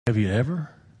Have you ever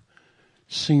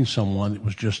seen someone that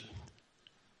was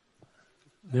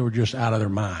they were just out of their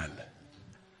mind?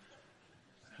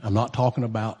 I'm not talking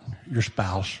about your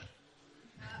spouse.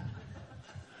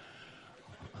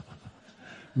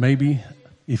 Maybe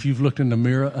if you've looked in the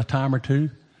mirror a time or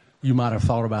two, you might have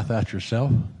thought about that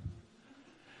yourself.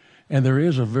 And there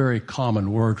is a very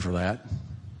common word for that,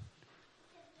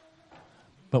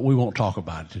 but we won't talk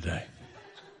about it today.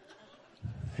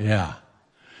 Yeah.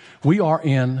 We are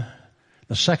in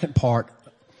the second part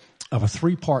of a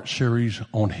 3-part series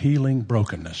on healing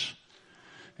brokenness.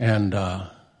 And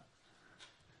I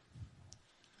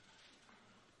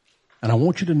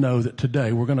want you to know that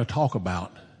today we're going to talk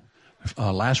about,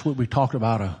 last week we talked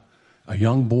about a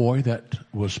young boy that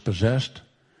was possessed,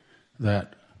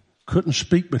 that couldn't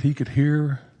speak, but he could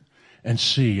hear and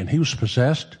see. And he was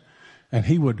possessed, and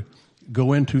he would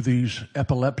go into these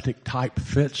epileptic type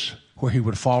fits where he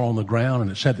would fall on the ground, and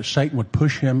it said that Satan would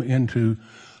push him into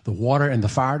the water and the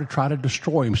fire to try to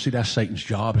destroy him. See, that's Satan's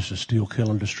job, is to steal, kill,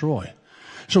 and destroy.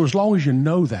 So as long as you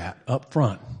know that up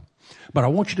front, but I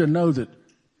want you to know that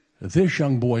this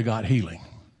young boy got healing.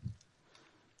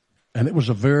 And it was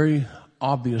a very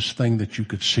obvious thing that you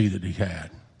could see that he had.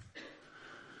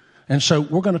 And so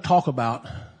we're going to talk about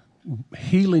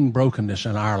healing brokenness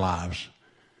in our lives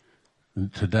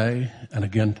today and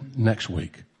again next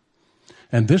week.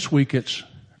 And this week it's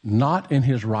not in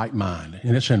his right mind.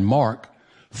 And it's in Mark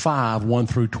 5, 1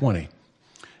 through 20.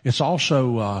 It's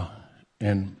also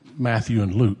in Matthew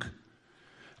and Luke.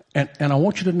 And I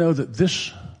want you to know that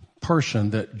this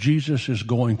person that Jesus is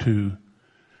going to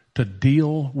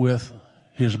deal with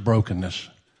his brokenness,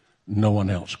 no one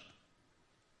else.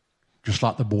 Just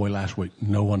like the boy last week,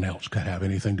 no one else could have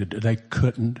anything to do. They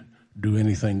couldn't do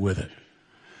anything with it.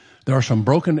 There are some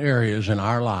broken areas in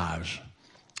our lives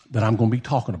that I'm going to be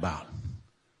talking about.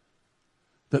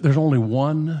 That there's only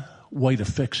one way to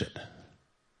fix it.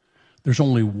 There's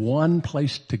only one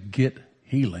place to get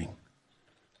healing.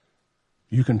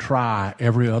 You can try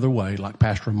every other way, like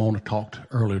Pastor Ramona talked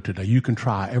earlier today. You can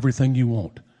try everything you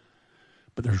want.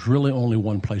 But there's really only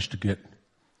one place to get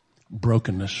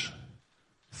brokenness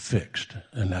fixed,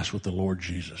 and that's with the Lord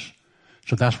Jesus.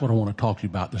 So that's what I want to talk to you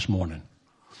about this morning.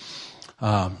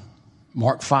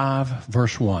 Mark 5,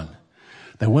 verse 1.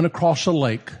 They went across the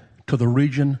lake to the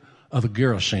region of the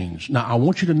Gerasenes. Now, I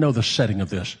want you to know the setting of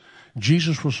this.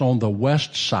 Jesus was on the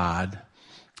west side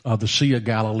of the Sea of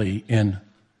Galilee in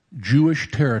Jewish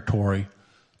territory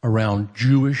around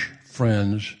Jewish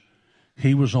friends.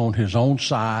 He was on his own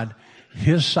side,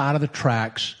 his side of the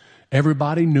tracks.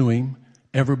 Everybody knew him.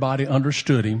 Everybody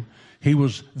understood him. He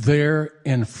was there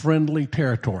in friendly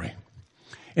territory.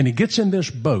 And he gets in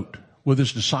this boat with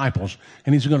his disciples,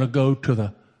 and he's going to go to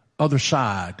the other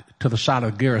side, to the side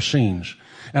of Gerasenes.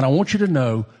 And I want you to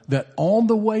know that on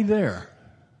the way there,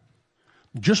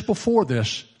 just before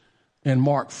this, in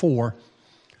Mark 4,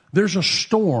 there's a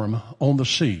storm on the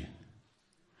sea.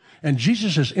 And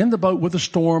Jesus is in the boat with the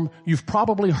storm. You've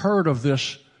probably heard of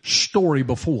this story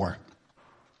before,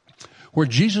 where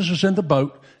Jesus is in the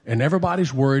boat and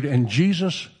everybody's worried, and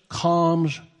Jesus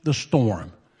calms the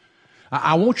storm.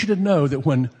 I want you to know that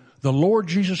when the Lord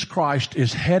Jesus Christ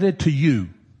is headed to you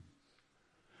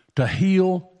to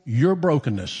heal your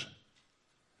brokenness,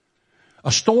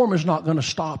 a storm is not going to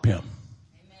stop him.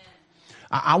 Amen.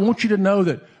 I want you to know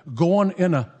that going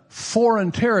in a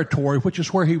foreign territory, which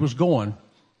is where he was going,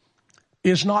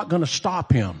 is not going to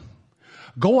stop him.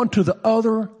 Going to the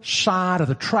other side of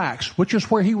the tracks, which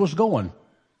is where he was going,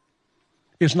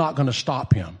 is not going to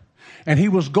stop him. And he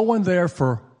was going there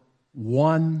for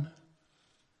one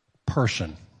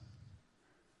person.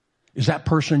 Is that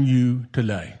person you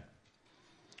today?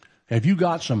 Have you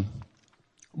got some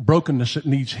brokenness that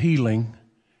needs healing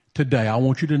today? I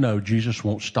want you to know Jesus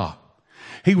won't stop.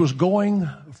 He was going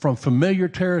from familiar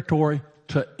territory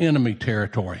to enemy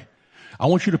territory. I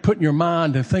want you to put in your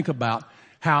mind and think about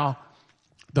how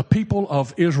the people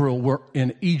of Israel were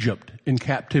in Egypt in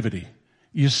captivity.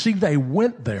 You see, they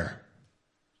went there,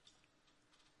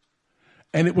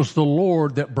 and it was the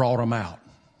Lord that brought them out.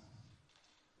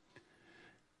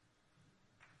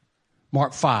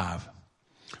 Mark 5.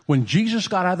 When Jesus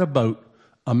got out of the boat,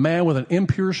 a man with an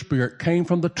impure spirit came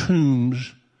from the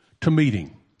tombs to meet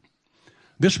him.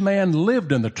 This man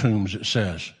lived in the tombs, it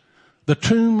says. The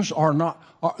tombs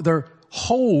they're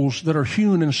holes that are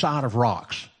hewn inside of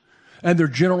rocks. And they're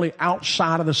generally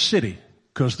outside of the city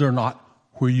because they're not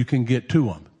where you can get to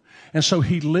them. And so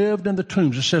he lived in the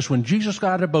tombs. It says when Jesus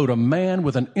got out of the boat, a man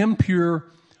with an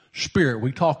impure spirit.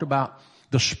 We talked about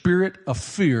the spirit of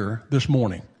fear this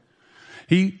morning.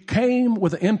 He came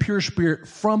with an impure spirit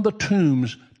from the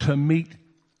tombs to meet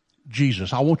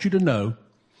Jesus, I want you to know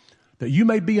that you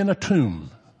may be in a tomb.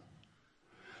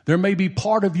 There may be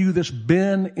part of you that's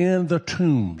been in the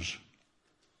tombs.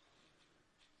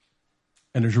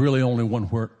 And there's really only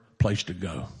one place to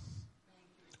go,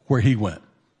 where he went,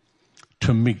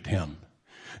 to meet him.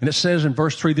 And it says in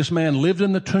verse 3, this man lived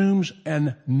in the tombs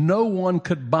and no one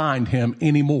could bind him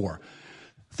anymore.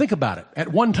 Think about it. At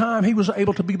one time, he was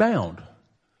able to be bound.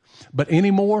 But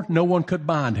anymore, no one could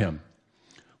bind him.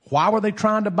 Why were they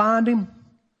trying to bind him?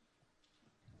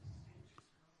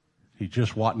 He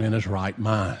just wasn't in his right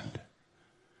mind.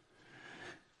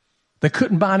 They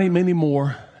couldn't bind him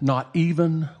anymore, not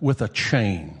even with a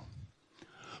chain.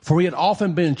 For he had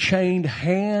often been chained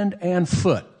hand and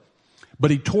foot.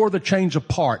 But he tore the chains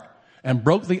apart and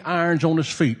broke the irons on his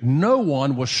feet. No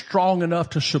one was strong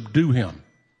enough to subdue him.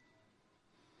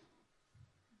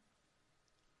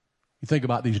 You think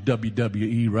about these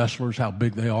WWE wrestlers, how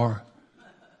big they are.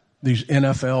 These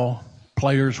NFL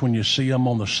players, when you see them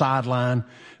on the sideline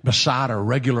beside a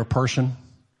regular person,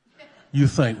 you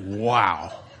think,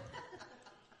 wow.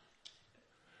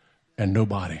 And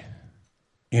nobody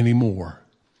anymore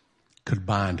could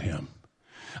bind him.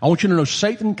 I want you to know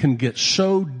Satan can get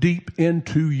so deep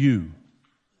into you.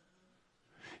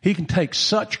 He can take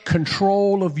such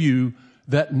control of you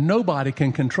that nobody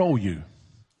can control you.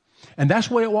 And that's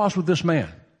the way it was with this man.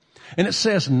 And it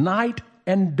says night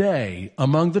and day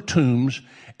among the tombs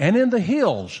and in the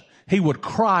hills, he would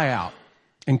cry out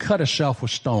and cut himself with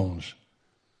stones.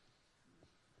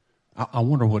 I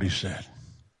wonder what he said.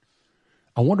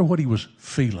 I wonder what he was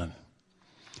feeling.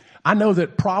 I know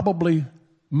that probably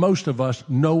most of us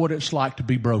know what it's like to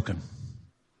be broken.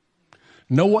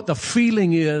 Know what the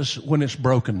feeling is when it's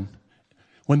broken,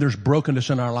 when there's brokenness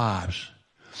in our lives.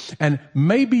 And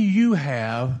maybe you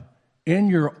have in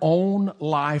your own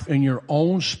life, in your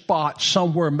own spot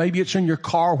somewhere, maybe it's in your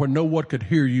car where no one could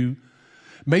hear you.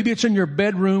 Maybe it's in your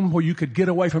bedroom where you could get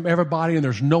away from everybody and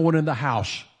there's no one in the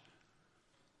house.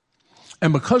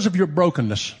 And because of your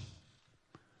brokenness,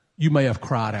 you may have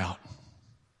cried out.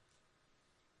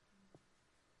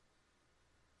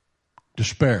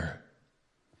 Despair.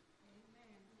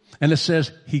 And it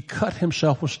says he cut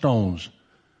himself with stones.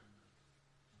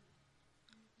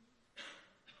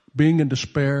 Being in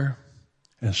despair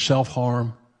and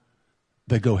self-harm,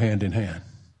 they go hand in hand.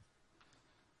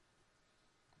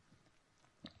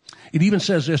 It even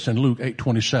says this in Luke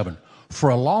 8:27. For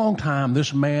a long time,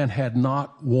 this man had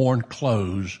not worn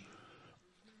clothes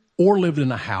or lived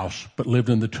in a house, but lived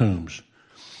in the tombs.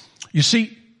 You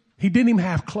see, he didn't even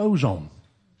have clothes on.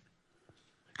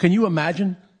 Can you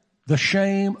imagine the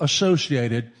shame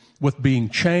associated with being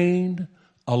chained,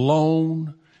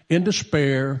 alone, in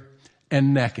despair,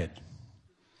 and naked?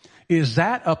 Is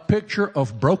that a picture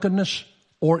of brokenness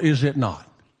or is it not?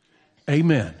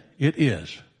 Amen. It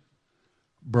is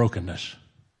brokenness.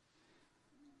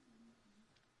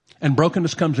 And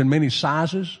brokenness comes in many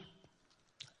sizes,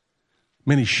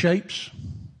 many shapes,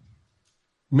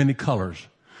 many colors.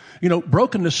 You know,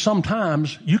 brokenness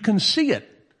sometimes you can see it.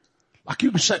 Like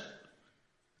you can say,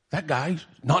 that guy's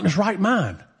not in his right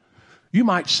mind. You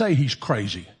might say he's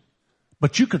crazy,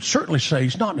 but you could certainly say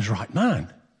he's not in his right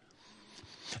mind.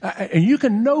 And you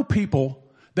can know people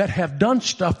that have done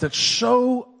stuff that's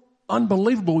so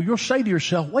unbelievable, you'll say to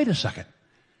yourself, wait a second.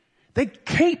 They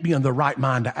can't be in the right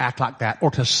mind to act like that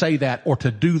or to say that or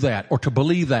to do that or to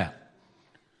believe that.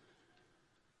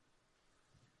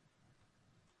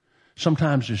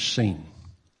 Sometimes it's seen.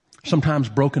 Sometimes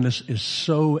brokenness is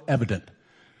so evident.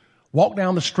 Walk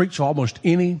down the streets of almost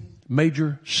any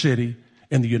major city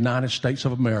in the United States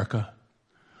of America.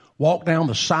 Walk down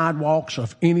the sidewalks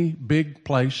of any big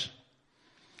place.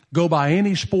 Go by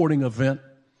any sporting event.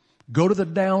 Go to the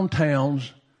downtowns.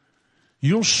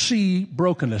 You'll see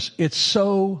brokenness. It's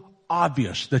so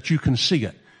obvious that you can see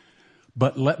it.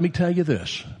 But let me tell you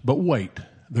this. But wait,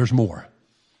 there's more.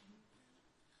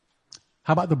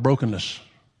 How about the brokenness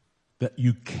that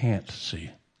you can't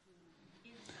see?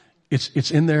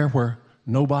 It's in there where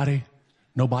nobody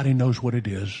knows what it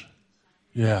is.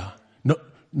 Yeah.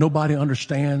 Nobody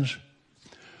understands.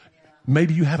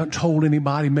 Maybe you haven't told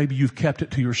anybody. Maybe you've kept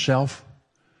it to yourself.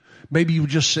 Maybe you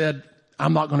just said,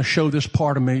 I'm not going to show this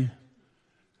part of me.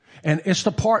 And it's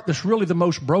the part that's really the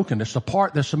most broken. It's the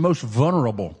part that's the most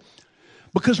vulnerable.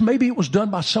 Because maybe it was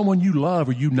done by someone you love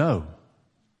or you know.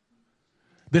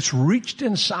 That's reached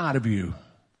inside of you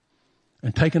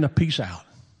and taken a piece out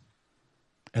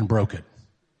and broke it.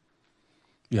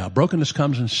 Yeah, brokenness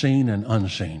comes in seen and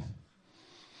unseen.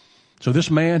 So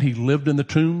this man, he lived in the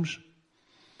tombs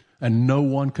and no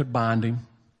one could bind him.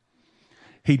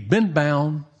 He'd been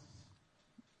bound,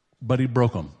 but he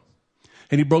broke them.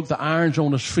 and he broke the irons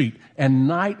on his feet. And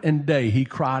night and day he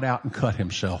cried out and cut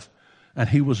himself. And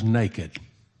he was naked.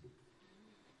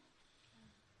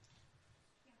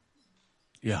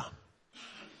 Yeah.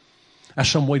 That's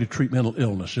some way to treat mental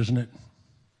illness, isn't it?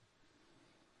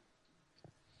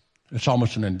 It's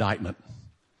almost an indictment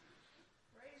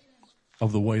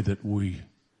of the way that we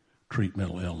treat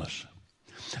mental illness.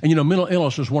 And you know, mental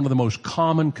illness is one of the most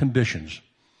common conditions.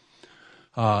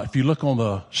 If you look on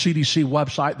the CDC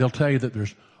website, they'll tell you that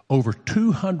there's over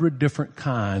 200 different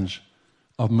kinds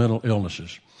of mental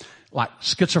illnesses, like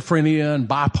schizophrenia and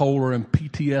bipolar and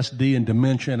PTSD and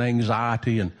dementia and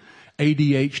anxiety and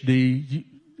ADHD.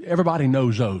 Everybody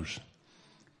knows those.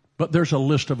 But there's a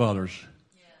list of others.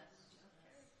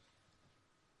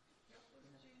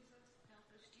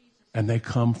 And they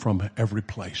come from every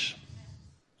place.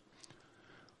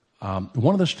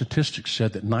 One of the statistics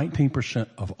said that 19%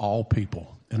 of all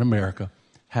people in America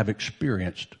have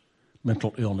experienced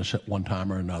mental illness at one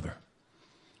time or another.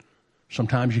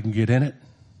 Sometimes you can get in it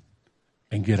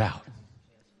and get out.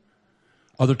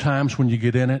 Other times when you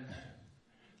get in it,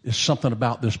 there's something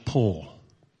about this pull.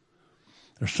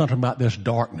 There's something about this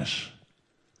darkness.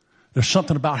 There's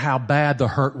something about how bad the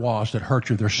hurt was that hurt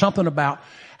you. There's something about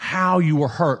how you were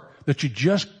hurt that you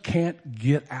just can't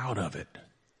get out of it.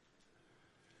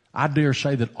 I dare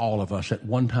say that all of us at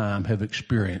one time have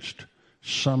experienced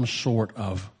some sort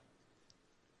of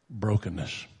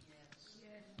brokenness.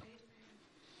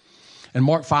 And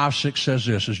Mark 5:6 says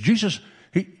this, as Jesus,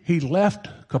 he left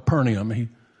Capernaum, he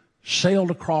sailed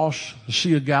across the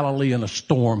Sea of Galilee in a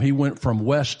storm. He went from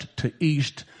west to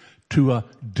east to a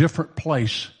different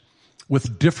place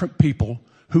with different people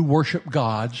who worship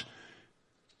gods.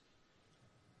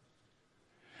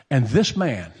 And this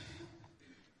man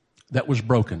that was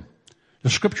broken, the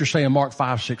scriptures say in Mark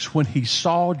 5:6, when he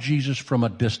saw Jesus from a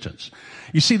distance.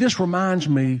 You see, this reminds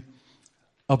me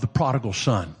of the prodigal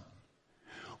son.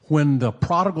 When the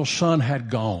prodigal son had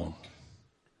gone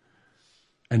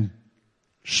and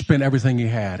spent everything he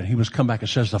had, and he was come back, it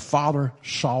says the father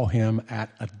saw him at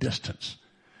a distance.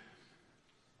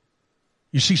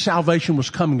 You see, salvation was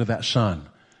coming to that son.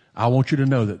 I want you to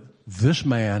know that this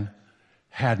man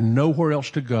had nowhere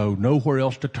else to go, nowhere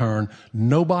else to turn,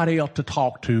 nobody else to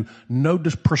talk to, no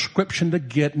prescription to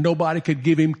get, nobody could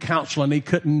give him counseling. He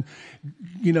couldn't,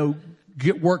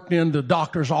 get worked in the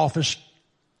doctor's office.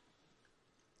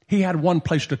 He had one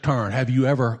place to turn. Have you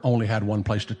ever only had one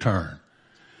place to turn?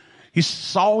 He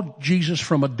saw Jesus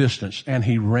from a distance, and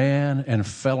he ran and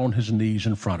fell on his knees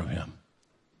in front of him.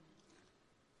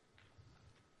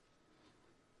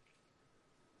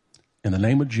 In the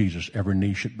name of Jesus, every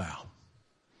knee should bow.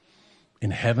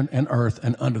 In heaven and earth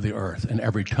and under the earth, and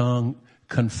every tongue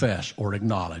confess or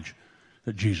acknowledge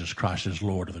that Jesus Christ is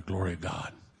Lord of the glory of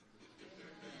God.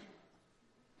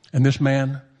 And this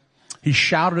man, he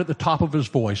shouted at the top of his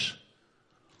voice,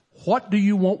 "What do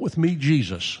you want with me,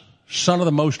 Jesus, Son of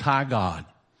the Most High God?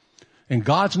 In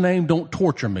God's name, don't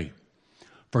torture me."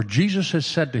 For Jesus has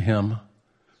said to him,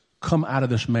 "Come out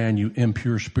of this man, you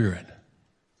impure spirit."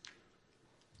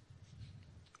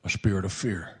 A spirit of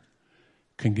fear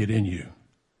can get in you.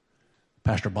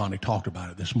 Pastor Bonnie talked about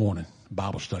it this morning.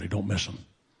 Bible study, don't miss them.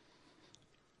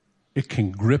 It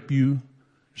can grip you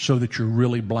so that you're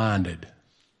really blinded.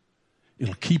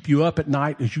 It'll keep you up at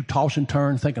night as you toss and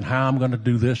turn thinking, how I'm going to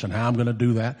do this and how I'm going to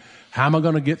do that. How am I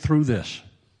going to get through this?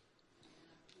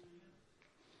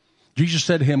 Jesus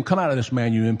said to him, "Come out of this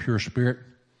man, you impure spirit."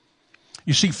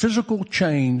 You see, physical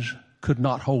chains could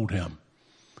not hold him,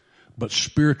 but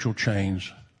spiritual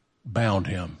chains bound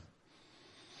him.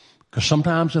 Because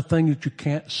sometimes the thing that you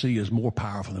can't see is more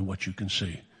powerful than what you can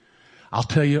see. I'll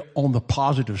tell you, on the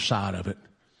positive side of it,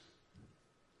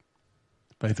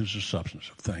 faith is the substance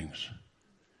of things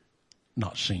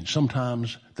not seen.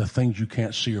 Sometimes the things you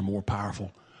can't see are more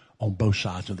powerful on both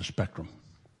sides of the spectrum.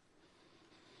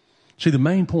 See, the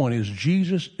main point is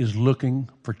Jesus is looking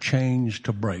for chains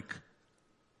to break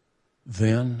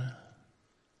then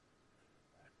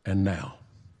and now.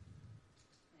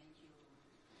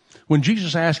 When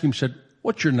Jesus asked him, he said,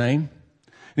 "What's your name?"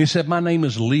 And he said, "My name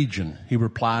is Legion." He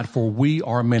replied, "For we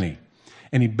are many."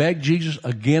 And he begged Jesus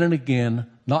again and again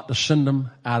not to send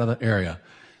them out of the area.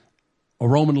 A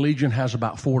Roman legion has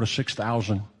about 4,000 to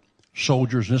 6,000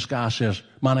 soldiers. And this guy says,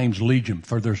 "My name's Legion,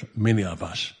 for there's many of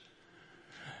us."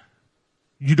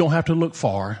 You don't have to look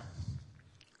far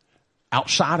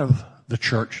outside of the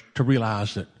church to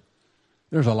realize that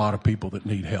there's a lot of people that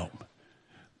need help.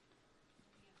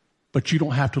 But you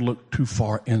don't have to look too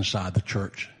far inside the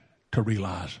church to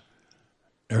realize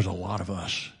there's a lot of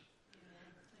us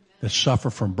that suffer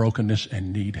from brokenness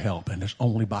and need help. And it's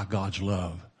only by God's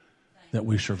love that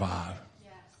we survive.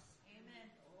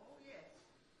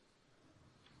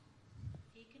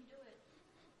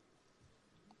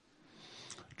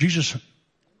 Jesus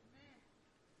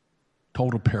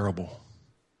told a parable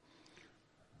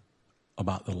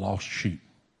about the lost sheep.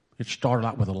 It started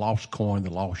out with the lost coin,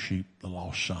 the lost sheep, the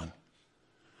lost son.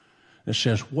 It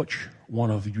says, which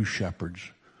one of you shepherds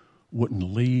wouldn't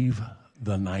leave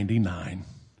the 99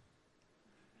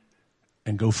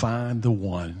 and go find the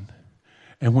one?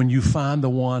 And when you find the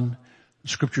one,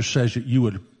 Scripture says that you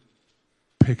would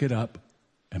pick it up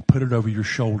and put it over your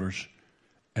shoulders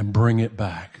and bring it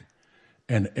back,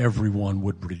 and everyone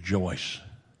would rejoice.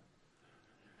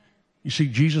 You see,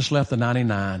 Jesus left the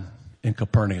 99 in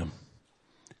Capernaum,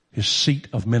 his seat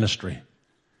of ministry.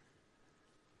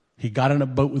 He got in a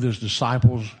boat with his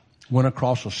disciples, went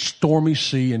across a stormy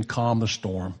sea and calmed the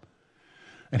storm.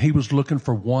 And he was looking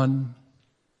for one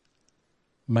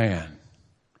man,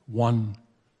 one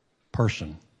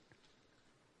person.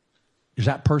 Is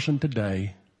that person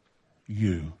today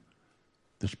you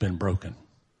that's been broken?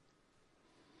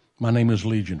 My name is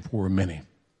Legion, for many.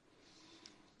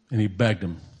 And he begged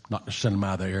them not to send them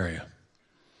out of the area.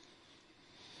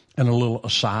 And a little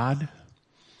aside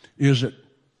is that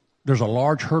there's a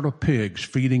large herd of pigs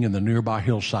feeding in the nearby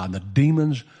hillside, and the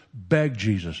demons begged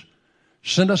Jesus,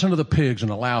 send us into the pigs and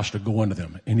allow us to go into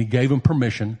them. And he gave them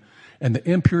permission, and the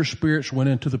impure spirits went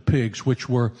into the pigs, which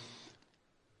were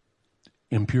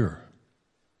impure.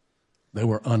 They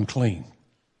were unclean.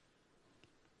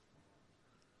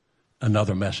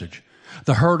 Another message.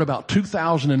 The herd, about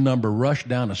 2,000 in number, rushed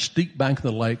down a steep bank of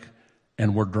the lake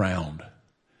and were drowned.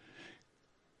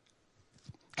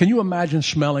 Can you imagine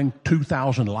smelling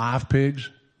 2,000 live pigs?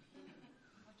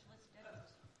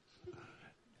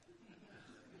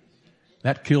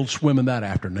 That killed swimming that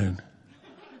afternoon.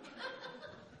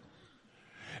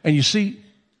 And you see,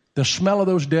 the smell of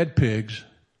those dead pigs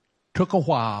took a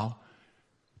while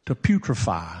to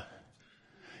putrefy.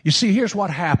 You see, here's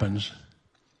what happens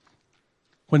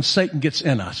when Satan gets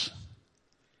in us.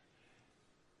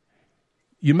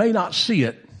 You may not see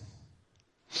it,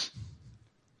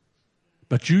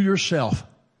 but you yourself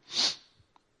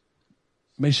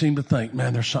may seem to think,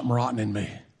 man, there's something rotten in me.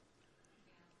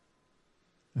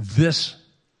 This,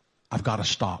 I've got to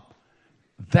stop.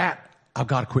 That, I've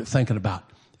got to quit thinking about.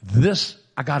 This,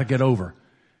 I got to get over.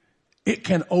 It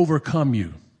can overcome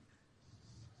you.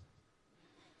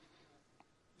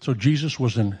 So Jesus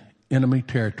was in enemy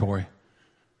territory,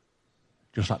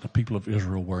 just like the people of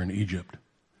Israel were in Egypt.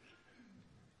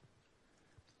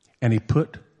 And he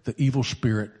put the evil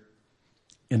spirit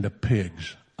into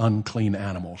pigs, unclean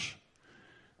animals,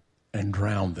 and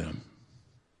drowned them.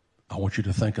 I want you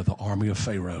to think of the army of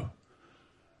Pharaoh.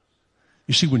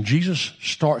 You see, when Jesus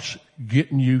starts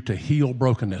getting you to heal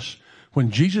brokenness,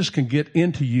 when Jesus can get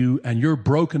into you and your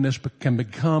brokenness can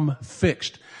become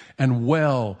fixed and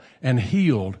well and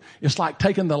healed, it's like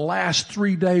taking the last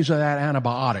 3 days of that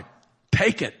antibiotic.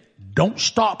 Take it. Don't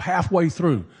stop halfway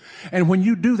through. And when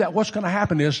you do that, what's going to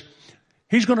happen is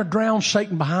he's going to drown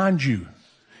Satan behind you.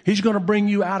 He's going to bring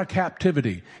you out of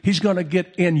captivity. He's going to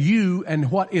get in you, and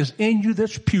what is in you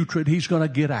that's putrid, he's going to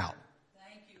get out.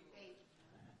 Thank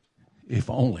you.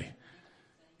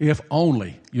 If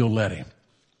only you'll let him.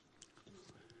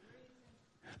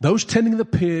 Those tending the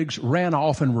pigs ran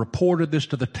off and reported this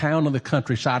to the town and the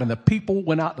countryside, and the people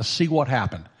went out to see what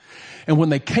happened. And when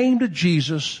they came to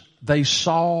Jesus, they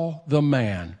saw the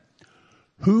man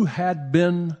who had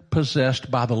been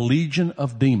possessed by the legion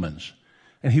of demons.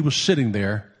 And he was sitting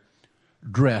there,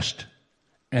 dressed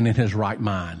and in his right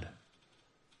mind.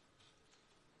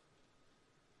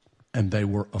 And they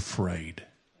were afraid.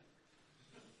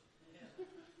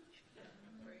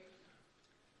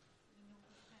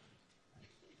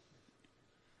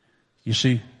 You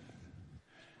see,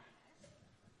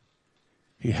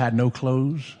 he had no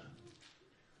clothes,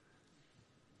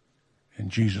 and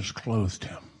Jesus clothed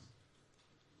him.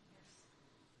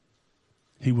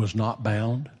 He was not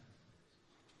bound.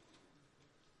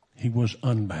 He was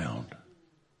unbound.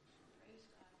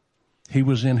 He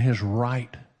was in his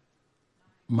right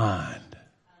mind.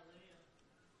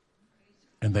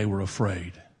 And they were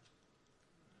afraid.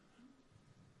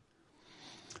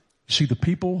 See, the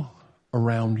people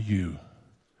around you,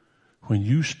 when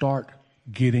you start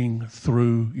getting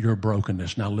through your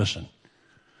brokenness, now listen,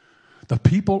 the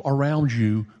people around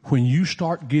you, when you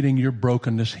start getting your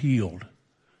brokenness healed,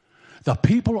 the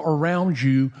people around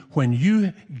you, when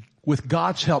you, with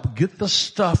God's help, get the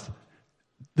stuff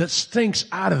that stinks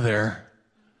out of there,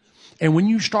 and when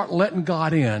you start letting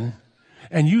God in,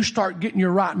 and you start getting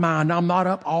your right mind, I'm not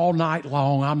up all night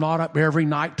long. I'm not up every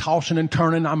night tossing and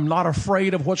turning. I'm not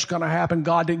afraid of what's going to happen.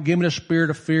 God didn't give me the spirit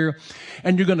of fear.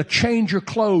 And you're going to change your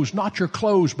clothes, not your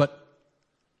clothes, but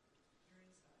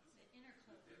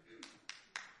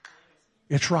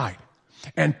It's right.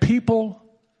 And people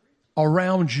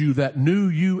around you that knew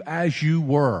you as you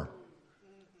were,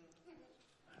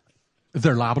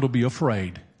 they're liable to be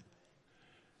afraid.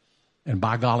 And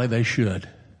by golly, they should.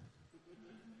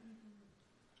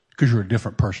 Because you're a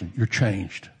different person. You're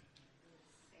changed.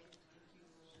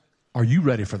 Are you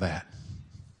ready for that?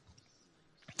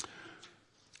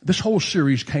 This whole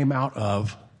series came out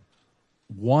of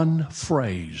one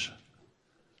phrase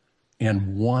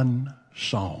in one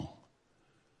song.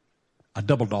 I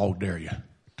double dog dare you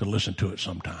to listen to it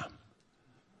sometime.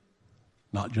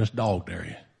 Not just dog dare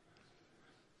you.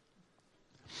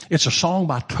 It's a song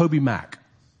by Toby Mac.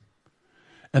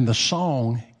 And the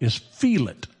song is Feel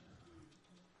It.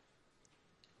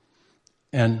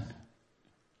 And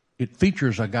it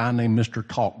features a guy named Mr.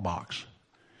 Talkbox.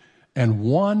 And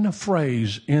one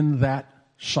phrase in that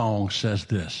song says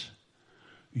this: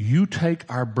 you take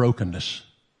our brokenness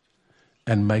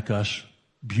and make us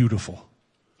beautiful.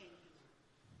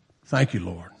 Thank you,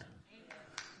 Lord.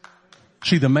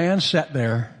 See, the man sat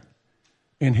there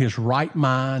in his right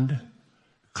mind,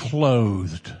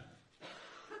 clothed.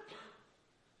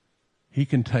 He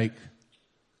can take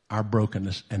our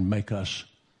brokenness and make us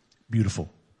beautiful.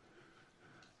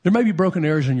 There may be broken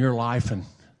areas in your life, and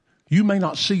you may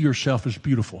not see yourself as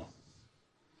beautiful.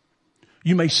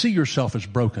 You may see yourself as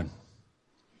broken.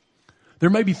 There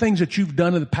may be things that you've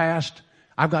done in the past.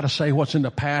 I've got to say, what's in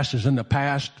the past is in the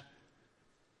past.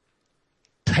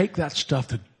 Take that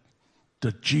stuff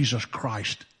to Jesus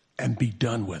Christ and be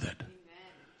done with it. Amen.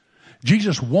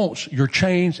 Jesus wants your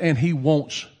chains and he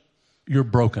wants your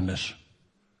brokenness.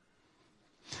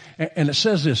 And it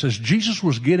says this: as Jesus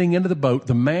was getting into the boat,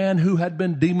 the man who had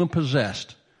been demon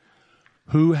possessed,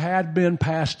 who had been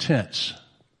past tense,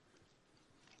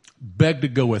 begged to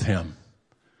go with him.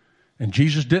 And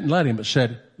Jesus didn't let him, but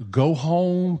said, go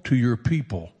home to your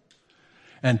people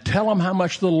and tell them how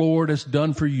much the Lord has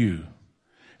done for you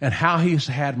and how he's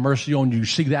had mercy on you.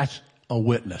 See, that's a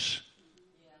witness.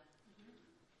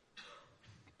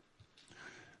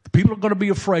 The people are going to be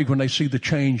afraid when they see the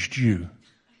changed you.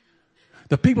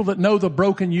 The people that know the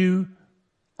broken you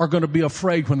are going to be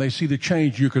afraid when they see the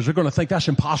changed you, because they're going to think that's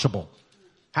impossible.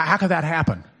 How could that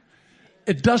happen?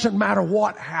 It doesn't matter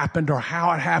what happened or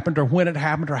how it happened or when it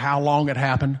happened or how long it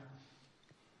happened.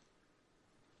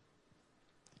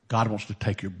 God wants to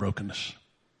take your brokenness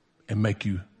and make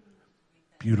you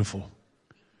beautiful.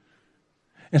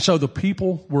 And so the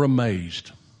people were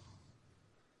amazed.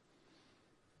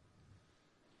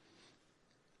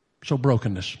 So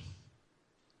brokenness,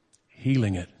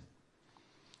 healing it.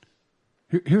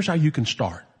 Here's how you can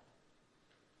start.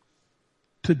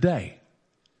 Today.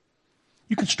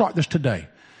 You can start this today.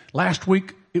 Last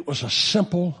week, it was a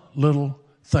simple little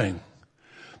thing.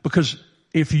 Because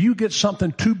if you get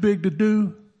something too big to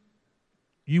do,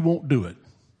 you won't do it.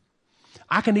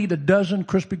 I can eat a dozen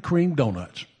Krispy Kreme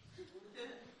donuts.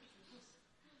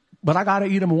 But I got to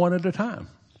eat them one at a time.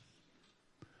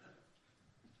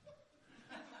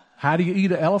 How do you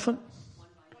eat an elephant?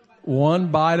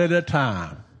 One bite at a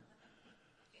time.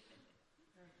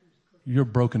 Your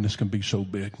brokenness can be so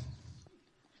big.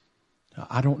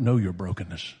 I don't know your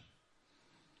brokenness,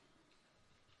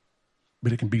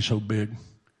 but it can be so big.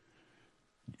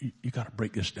 You got to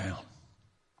break this down.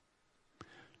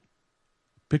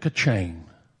 Pick a chain,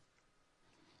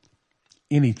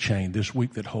 any chain this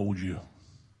week that holds you.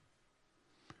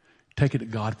 Take it to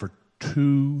God for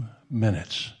 2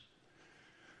 minutes.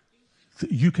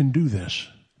 You can do this.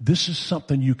 This is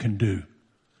something you can do.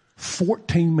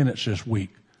 14 minutes this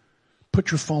week.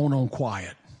 Put your phone on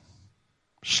quiet.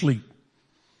 Sleep.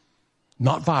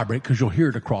 Not vibrate, because you'll hear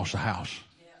it across the house.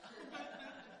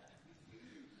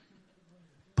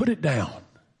 Put it down.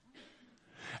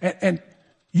 And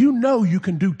you know you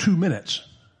can do 2 minutes.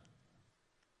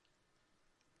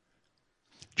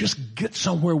 Just get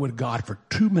somewhere with God for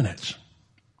 2 minutes.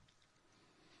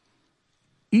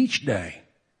 Each day.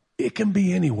 It can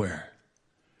be anywhere.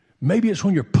 Maybe it's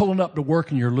when you're pulling up to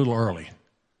work and you're a little early.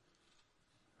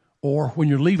 Or when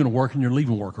you're leaving work and you're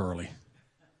leaving work early.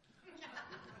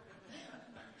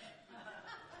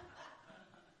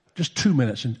 Just 2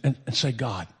 minutes and say,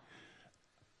 God,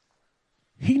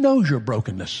 he knows your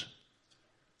brokenness.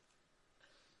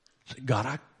 Say,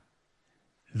 God,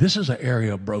 this is an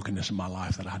area of brokenness in my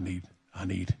life that I need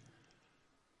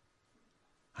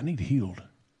healed.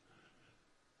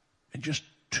 In just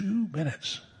 2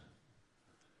 minutes.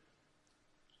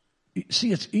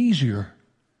 See, it's easier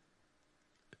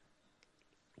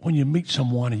when you meet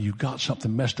someone and you've got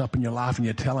something messed up in your life and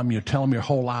you tell them your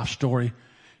whole life story.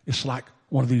 It's like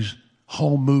one of these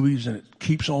home movies, and it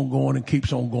keeps on going and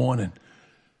keeps on going. And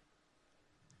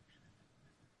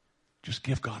Just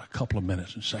give God a couple of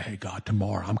minutes and say, hey, God,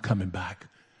 tomorrow I'm coming back.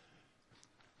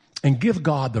 And give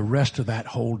God the rest of that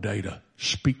whole day to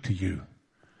speak to you,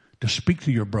 to speak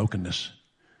to your brokenness.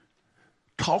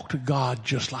 Talk to God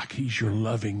just like he's your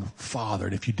loving Father.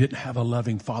 And if you didn't have a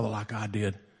loving Father like I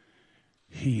did,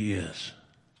 he is.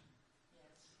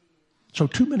 So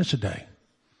 2 minutes a day,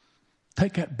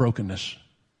 take that brokenness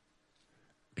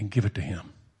and give it to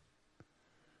him.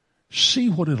 See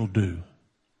what it'll do.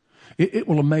 It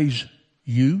will amaze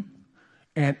you,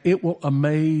 and it will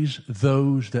amaze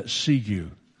those that see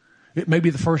you. It may be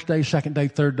the first day, second day,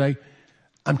 third day.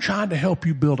 I'm trying to help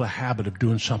you build a habit of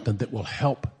doing something that will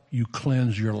help you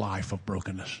cleanse your life of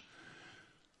brokenness,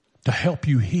 to help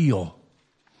you heal.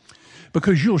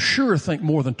 Because you'll sure think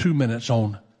more than 2 minutes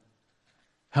on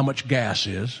how much gas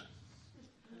is.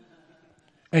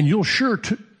 And you'll sure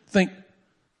think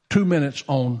 2 minutes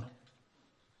on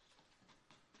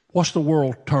what's the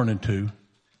world turning to.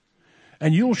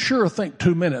 And you'll sure think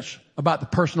 2 minutes about the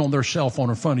person on their cell phone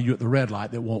in front of you at the red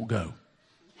light that won't go.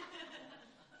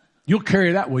 You'll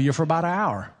carry that with you for about an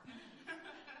hour.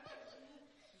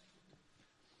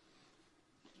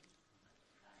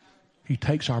 He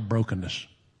takes our brokenness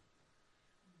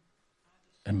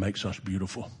and makes us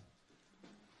beautiful.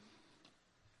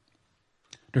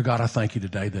 Dear God, I thank you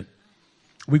today that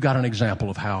we've got an example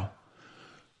of how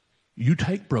you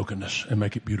take brokenness and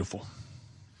make it beautiful.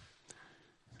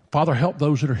 Father, help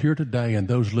those that are here today and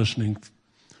those listening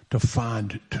to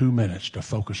find 2 minutes to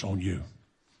focus on you.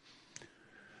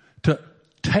 To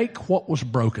take what was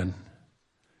broken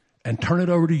and turn it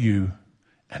over to you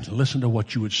and listen to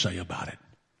what you would say about it.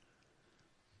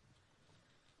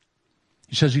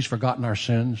 He says he's forgotten our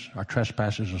sins, our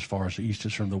trespasses as far as the east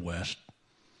is from the west.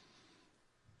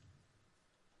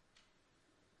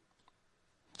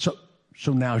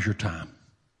 So now's your time.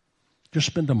 Just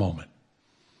spend a moment.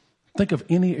 Think of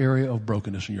any area of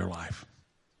brokenness in your life.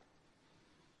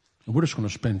 And we're just going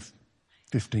to spend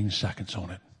 15 seconds on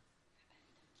it.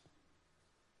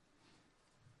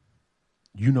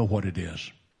 You know what it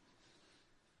is.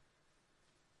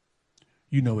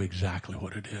 You know exactly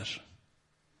what it is.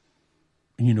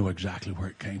 And you know exactly where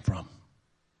it came from.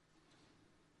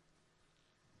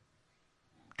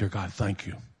 Dear God, thank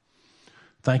you.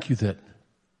 Thank you that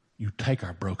you take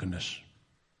our brokenness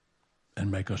and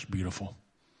make us beautiful.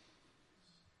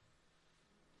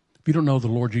 If you don't know the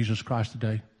Lord Jesus Christ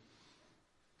today,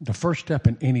 the first step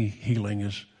in any healing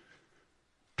is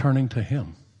turning to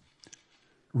him.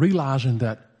 Realizing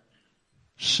that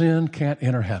sin can't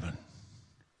enter heaven.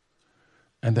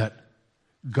 And that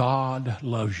God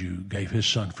loves you, gave his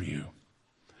son for you.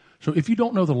 So if you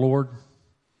don't know the Lord,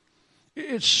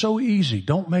 it's so easy.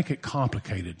 Don't make it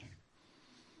complicated.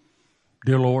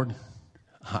 Dear Lord,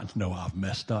 I know I've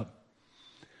messed up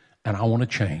and I want to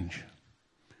change.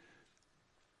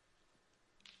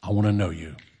 I want to know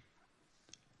you.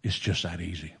 It's just that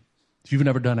easy. If you've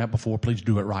never done that before, please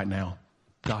do it right now.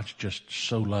 God's just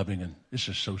so loving and this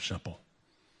is so simple.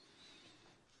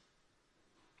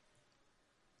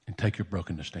 And take your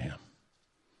brokenness to him.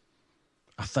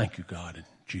 I thank you, God, in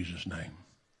Jesus' name.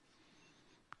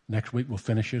 Next week we'll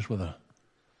finish this with a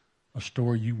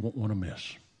story you won't want to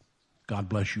miss. God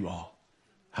bless you all.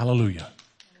 Hallelujah.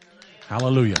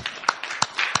 Hallelujah.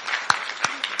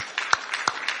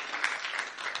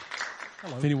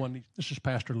 Hello. If anyone needs, this is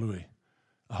Pastor Louis.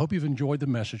 I hope you've enjoyed the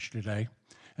message today,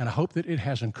 and I hope that it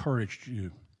has encouraged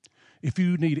you. If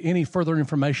you need any further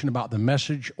information about the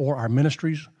message or our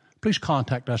ministries, please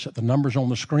contact us at the numbers on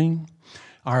the screen.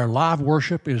 Our live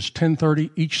worship is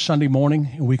 10:30 each Sunday morning,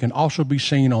 and we can also be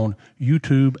seen on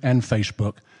YouTube and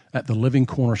Facebook at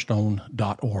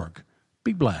thelivingcornerstone.org.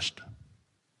 Be blessed.